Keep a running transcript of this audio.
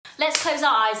Let's close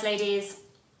our eyes, ladies,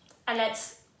 and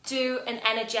let's do an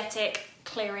energetic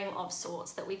clearing of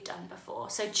sorts that we've done before.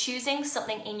 So choosing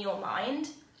something in your mind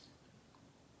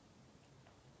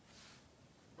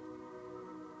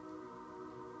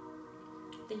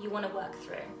that you want to work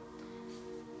through.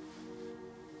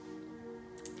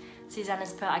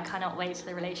 Susanna's put, I cannot wait for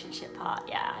the relationship part.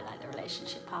 Yeah, I like the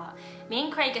relationship part. Me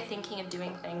and Craig are thinking of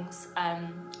doing things,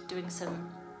 doing some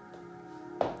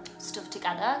stuff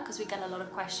together because we get a lot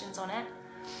of questions on it.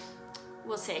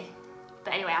 We'll see.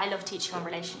 But anyway, I love teaching on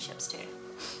relationships too.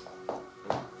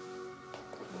 Okay.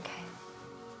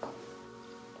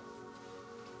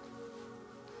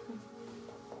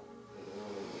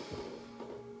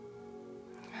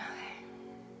 Okay.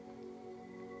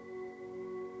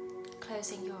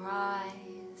 Closing your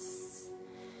eyes,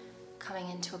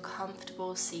 coming into a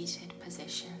comfortable seated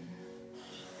position.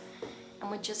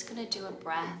 And we're just going to do a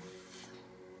breath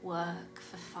work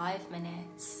for 5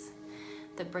 minutes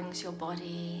that brings your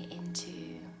body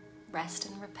into rest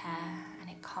and repair,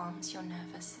 and it calms your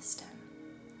nervous system.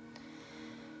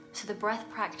 So the breath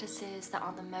practices that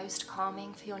are the most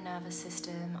calming for your nervous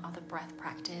system are the breath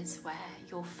practice where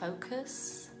your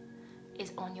focus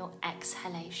is on your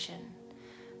exhalation.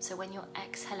 So when your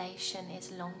exhalation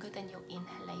is longer than your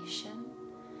inhalation,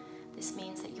 this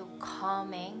means that you're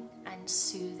calming and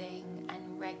soothing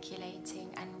and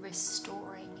regulating and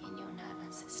restoring in your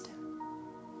nervous system.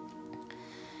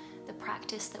 The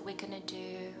practice that we're going to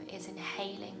do is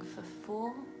inhaling for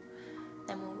 4,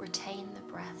 then we'll retain the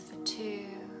breath for 2,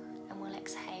 and we'll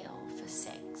exhale for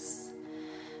 6.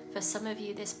 For some of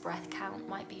you, this breath count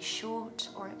might be short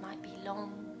or it might be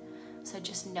long. So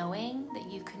just knowing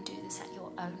that you can do this at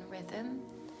your own rhythm.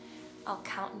 I'll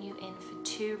count you in for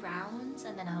 2 rounds,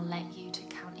 and then I'll let you to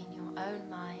count in your own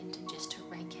mind and just to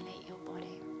regulate your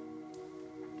body.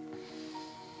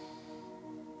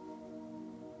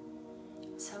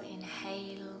 So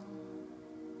inhale,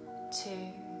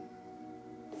 2,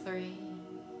 3,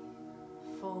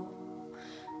 4,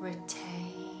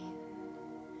 retain,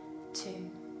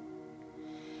 2,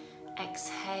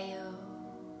 exhale,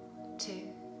 2,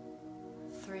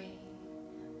 3,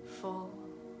 4,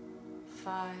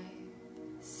 5,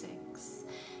 6,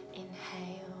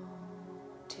 inhale,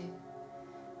 2,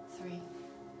 3,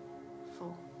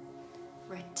 4,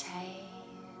 retain,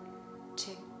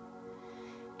 2,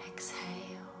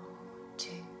 exhale, 2,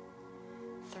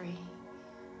 3,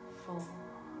 4,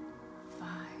 5,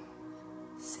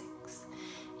 6,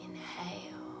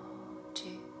 inhale, 2,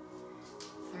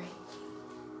 3,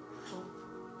 4,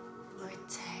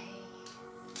 retain,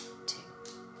 2,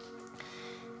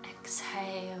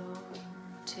 exhale,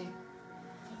 2,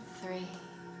 3,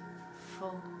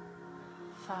 4,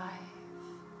 5,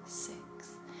 6,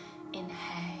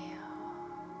 inhale,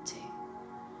 2,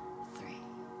 3,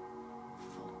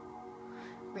 4,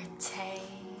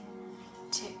 retain,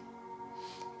 2,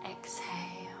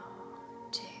 exhale,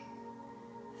 2,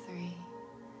 3,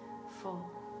 4,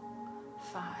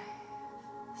 5,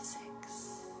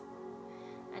 6.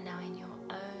 And now in your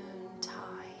own time,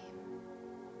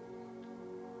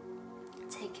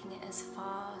 taking it as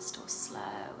fast or slow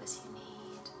as you need.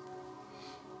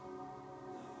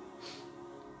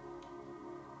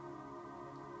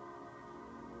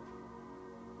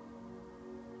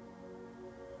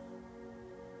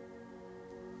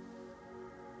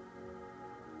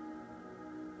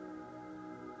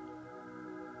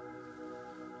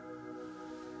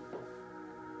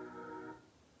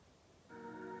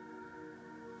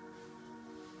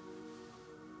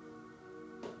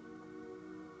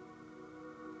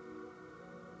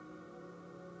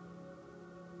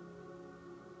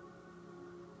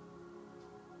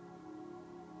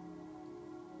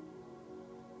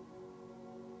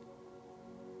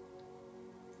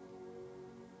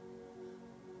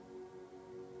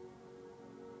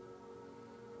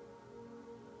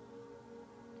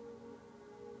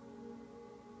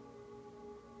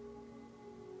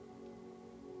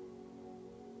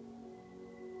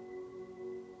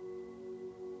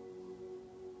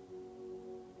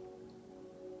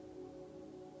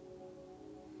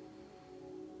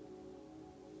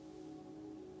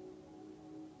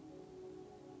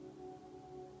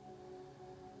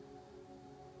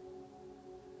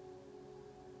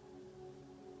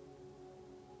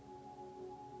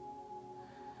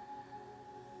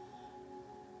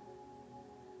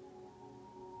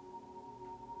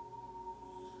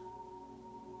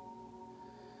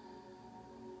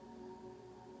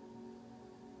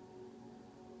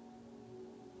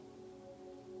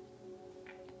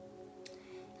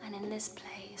 And in this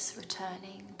place,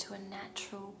 returning to a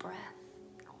natural breath.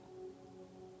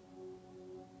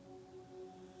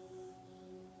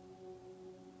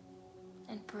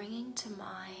 bringing to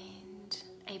mind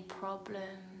a problem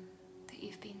that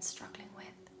you've been struggling with,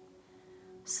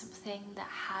 something that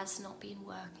has not been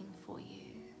working for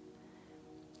you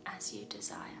as you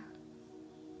desire.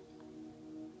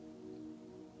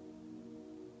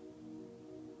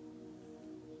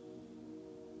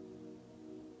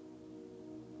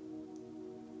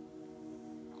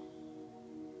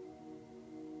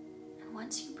 And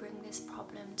once you bring this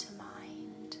problem to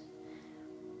mind,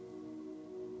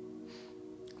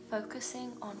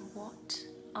 focusing on what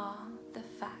are the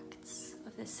facts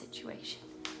of the situation.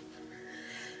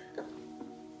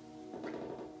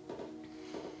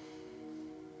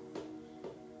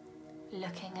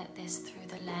 Looking at this through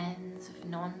the lens of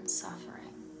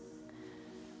non-suffering,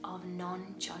 of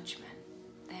non-judgment.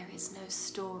 There is no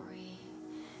story,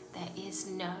 there is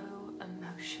no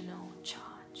emotional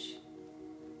charge.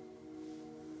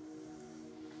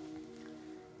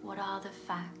 What are the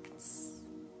facts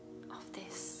of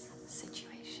this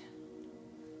situation?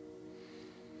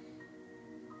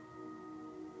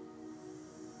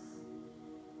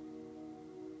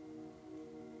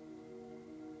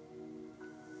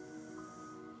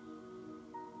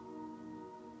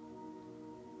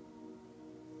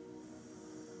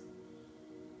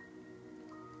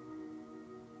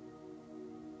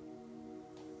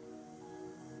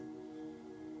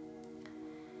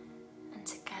 And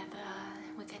together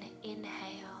we're going to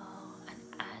inhale, and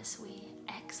as we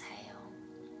exhale,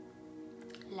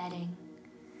 letting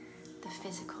the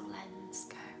physical lens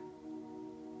go.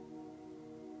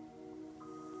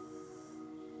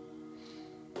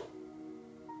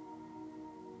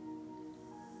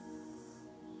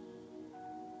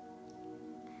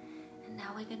 And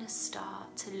now we're going to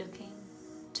start to look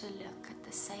at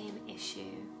the same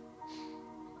issue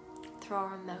through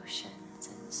our emotions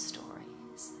and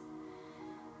stories,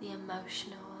 the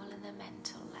emotional and the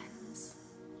mental lens.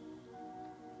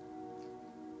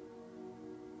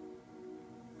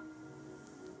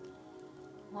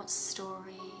 What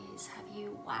stories have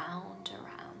you wound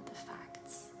around the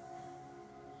facts?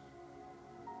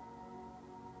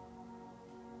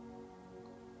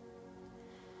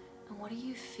 And what do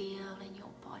you feel in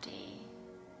your body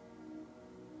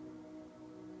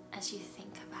as you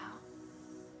think about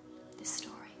this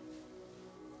story?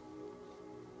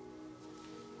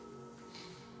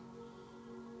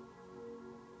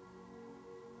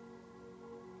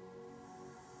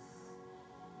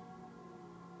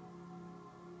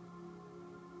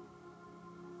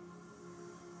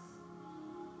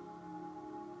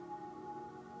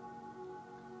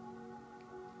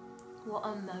 What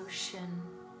emotion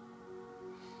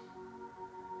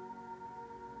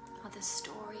are the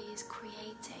stories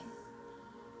creating?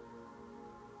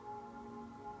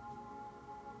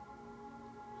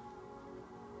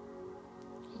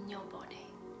 In your body.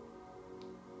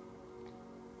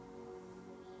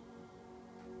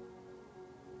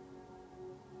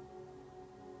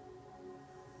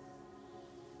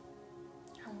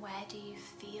 And where do you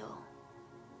feel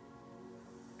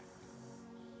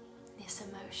this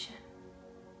emotion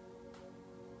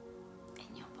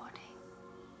in your body?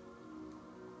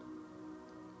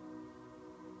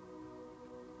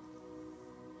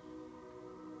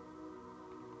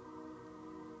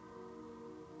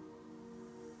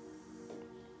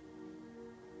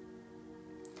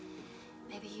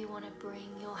 Maybe you want to bring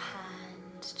your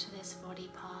hand to this body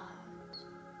part,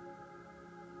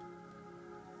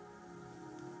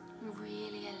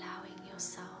 really allowing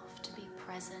yourself to be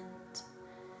present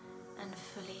and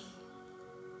fully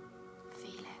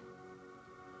feel it.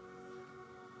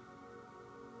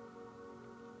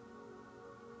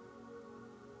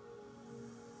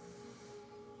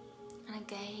 And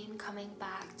again, coming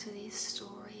back to these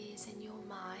stories in your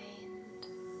mind,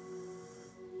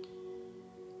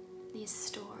 these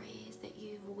stories that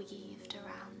you've weaved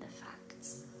around the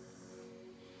facts.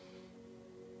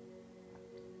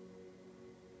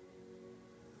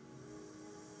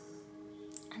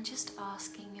 And just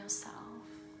asking yourself,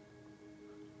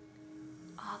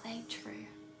 are they true?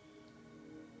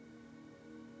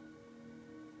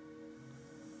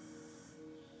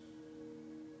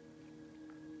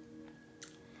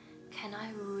 Can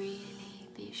I really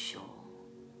be sure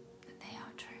that they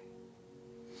are true?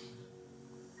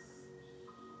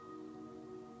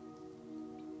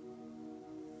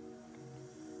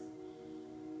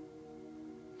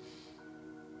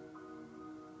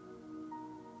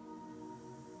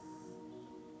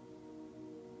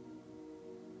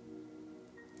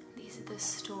 These are the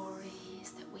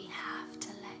stories that we have to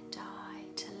let die,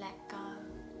 to let go,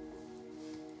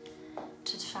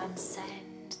 to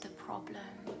transcend the problem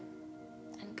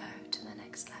and go to the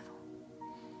next level.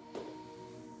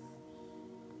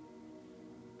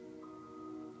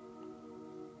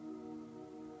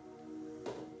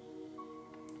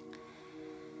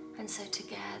 And so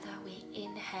together we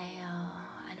inhale,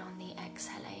 and on the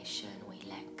exhalation we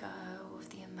let go of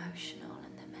the emotional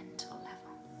and the mental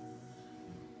level.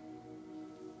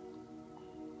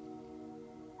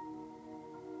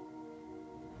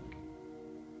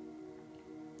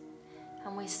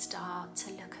 And we start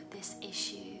to look at this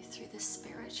issue through the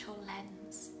spiritual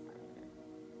lens,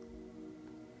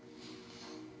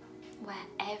 where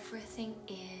everything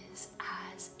is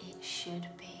as it should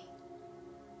be.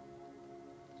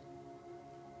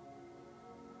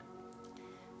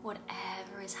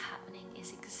 Whatever is happening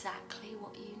is exactly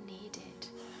what you needed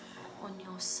on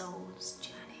your soul's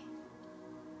journey.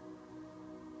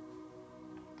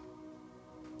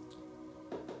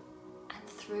 And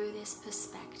through this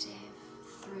perspective,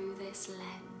 through this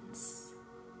lens,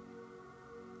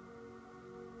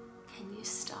 can you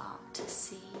start to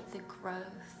see the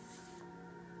growth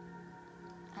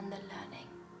and the learning?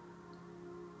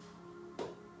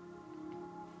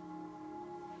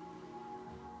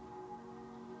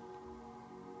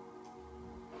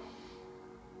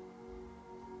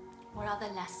 What are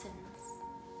the lessons?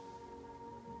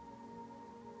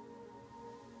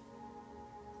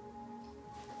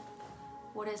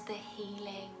 What is the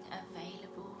healing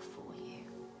available for you?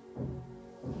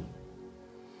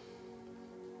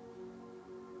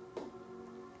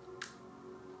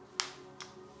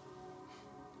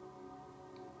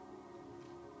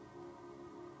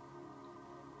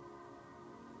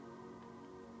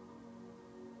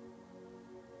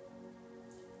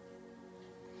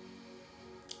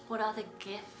 What are the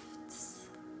gifts?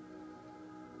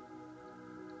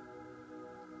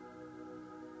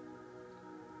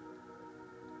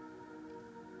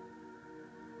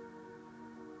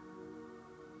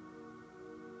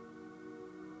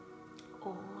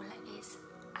 All is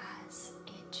as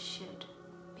it should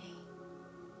be.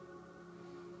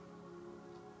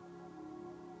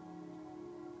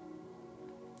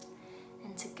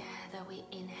 And together we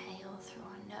inhale through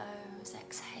our nose,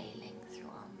 exhaling through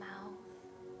our mouth.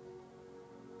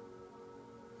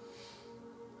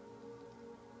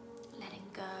 Letting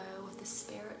go of the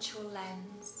spiritual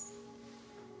lens,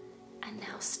 and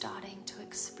now starting to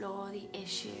explore the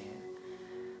issue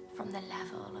from the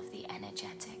level of the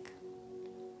energetic.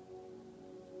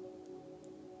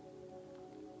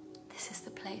 This is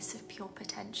the place of pure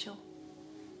potential.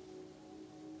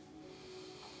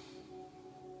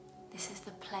 This is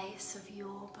the place of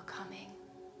your becoming.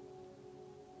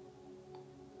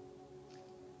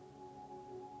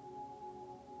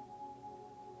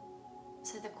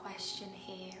 So the question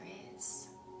here is,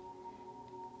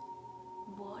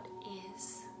 what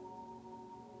is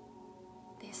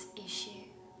this issue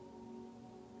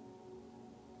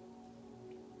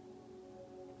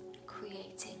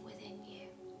creating within you?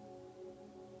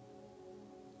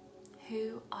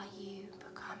 Who are you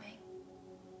becoming?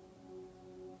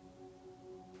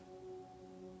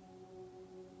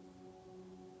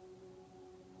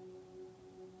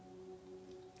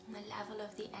 On the level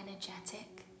of the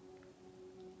energetic,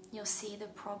 you'll see the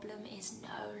problem is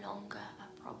no longer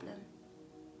a problem.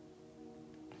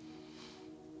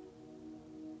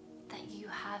 That you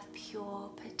have pure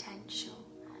potential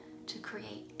to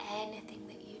create anything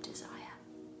that you desire.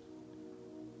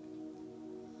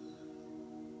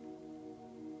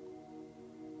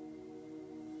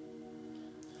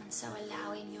 And so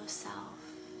allowing yourself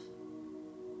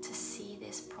to see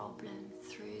this problem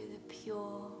through the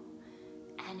pure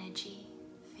energy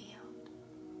field.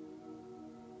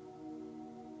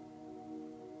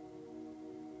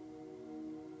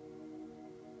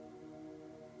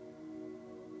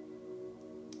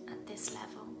 At this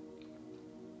level,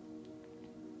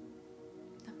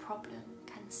 the problem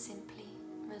can simply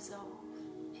resolve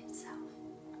itself.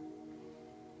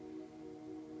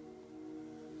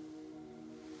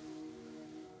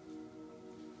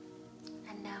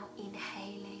 And now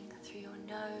inhaling through your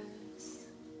nose,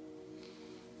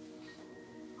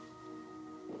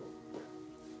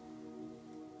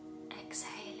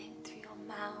 exhaling through your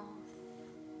mouth,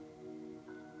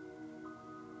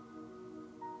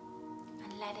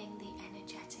 and letting the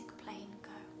energetic plane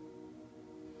go.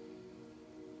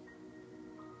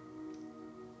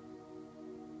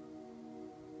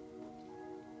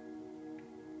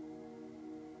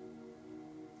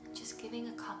 Just giving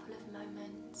a couple of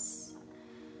moments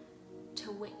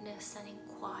to witness and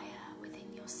inquire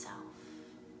within yourself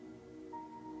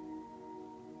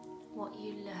what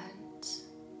you learned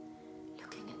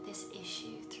looking at this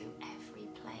issue through every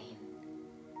plane,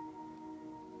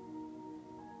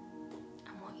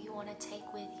 and what you want to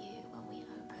take with you when we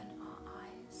open our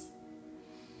eyes.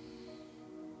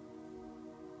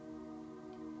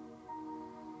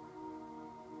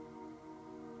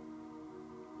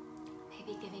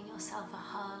 Maybe giving yourself a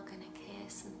hug and a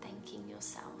kiss and thanking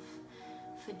yourself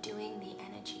for doing the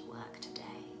energy work today.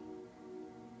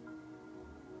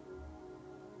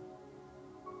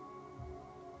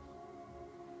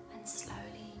 And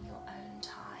slowly, in your own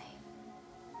time,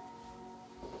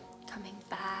 coming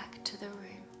back to the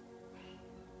room.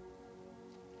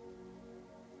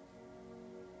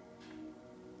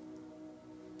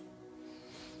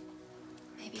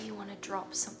 Maybe you want to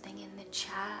drop something in the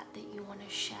chat that you want to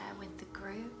share with the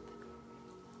group.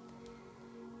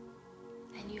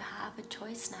 And you have a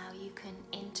choice now. You can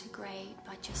integrate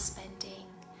by just spending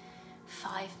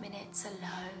 5 minutes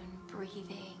alone,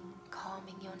 breathing,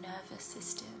 calming your nervous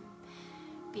system,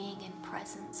 being in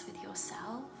presence with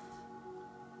yourself.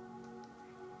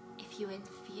 If you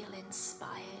feel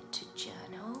inspired to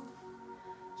journal,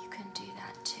 you can do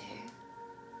that too.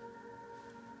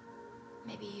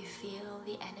 Maybe you feel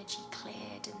the energy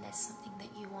cleared and there's something that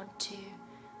you want to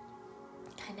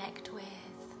connect with,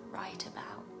 write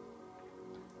about.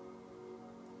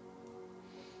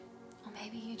 Or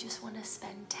maybe you just want to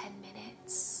spend 10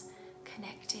 minutes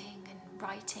connecting and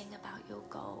writing about your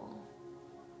goal.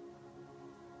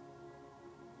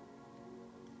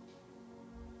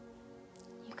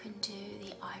 You can do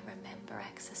the I remember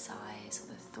exercise,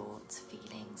 or the thoughts,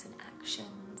 feelings and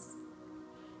actions.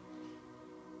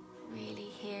 Really,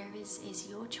 here is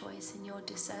your choice and your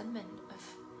discernment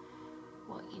of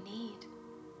what you need.